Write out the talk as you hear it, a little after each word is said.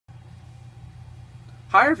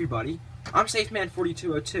Hi everybody, I'm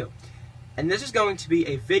SafeMan4202, and this is going to be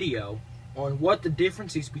a video on what the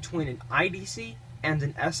difference is between an IDC and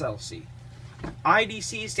an SLC.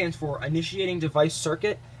 IDC stands for Initiating Device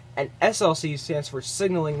Circuit, and SLC stands for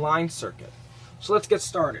Signaling Line Circuit. So let's get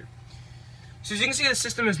started. So as you can see, the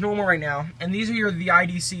system is normal right now, and these are the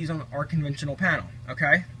IDCs on our conventional panel,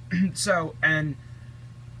 okay? And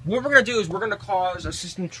what we're going to do is we're going to cause a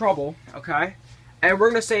system trouble, okay? And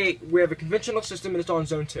we're going to say we have a conventional system and it's on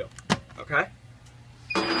zone 2, okay?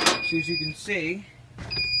 So as you can see,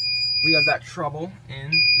 we have that trouble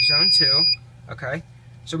in zone 2, okay?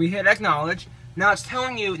 So we hit acknowledge. Now it's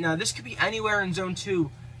telling you, now this could be anywhere in zone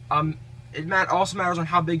 2. It also matters on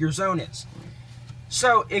how big your zone is.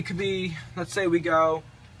 So it could be, let's say we go,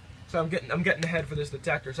 so I'm getting ahead for this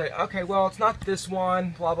detector. Say, okay, well it's not this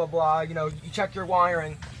one, blah blah blah. You know, you check your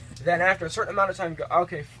wiring. Then after a certain amount of time, you go,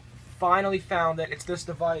 okay, finally found it. It's this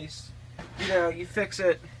device. You know, you fix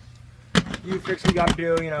it. You fix what you got to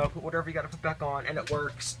do. You know, put whatever you got to put back on, and it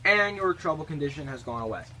works. And your trouble condition has gone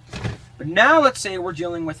away. But now let's say we're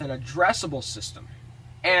dealing with an addressable system,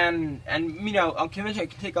 and you know, on convention it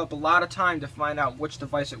can take up a lot of time to find out which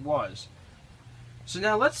device it was. So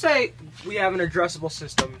now let's say we have an addressable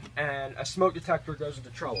system and a smoke detector goes into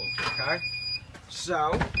trouble, okay?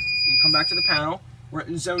 So, we come back to the panel, we're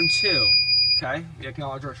in zone 2, okay? We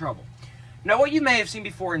acknowledge our trouble. Now what you may have seen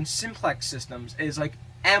before in simplex systems is like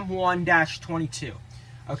M1-22,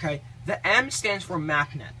 okay? The M stands for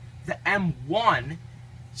MapNet. The M1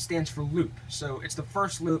 stands for loop, so it's the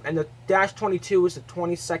first loop, and the -22 is the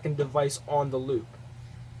 22nd device on the loop,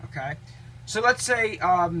 okay? So let's say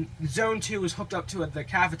zone 2 is hooked up to the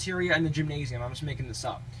cafeteria and the gymnasium. I'm just making this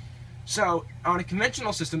up. So on a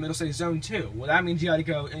conventional system, it'll say zone 2. Well, that means you got to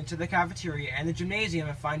go into the cafeteria and the gymnasium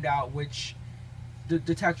and find out which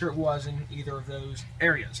detector it was in either of those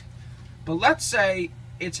areas. But let's say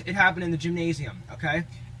it happened in the gymnasium, okay?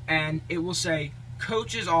 And it will say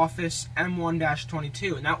coach's office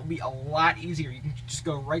M1-22, and that will be a lot easier. You can just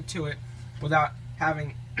go right to it without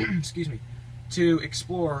having, excuse me, to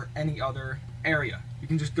explore any other area. You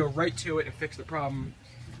can just go right to it and fix the problem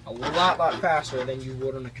a lot faster than you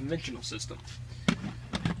would on a conventional system.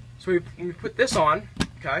 So when we put this on,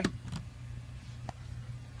 okay,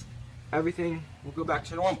 everything will go back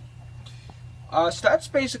to normal. So that's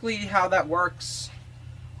basically how that works.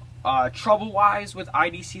 Trouble-wise with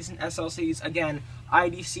IDCs and SLCs, again,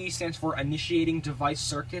 IDC stands for Initiating Device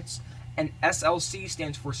Circuits, and SLC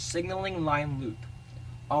stands for Signaling Line Loop.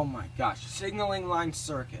 Oh my gosh, Signaling Line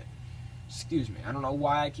Circuit. Excuse me, I don't know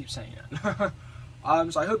why I keep saying it.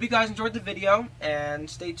 So I hope you guys enjoyed the video, and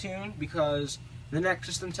stay tuned because the next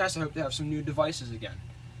system test I hope to have some new devices again.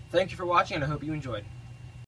 Thank you for watching, and I hope you enjoyed.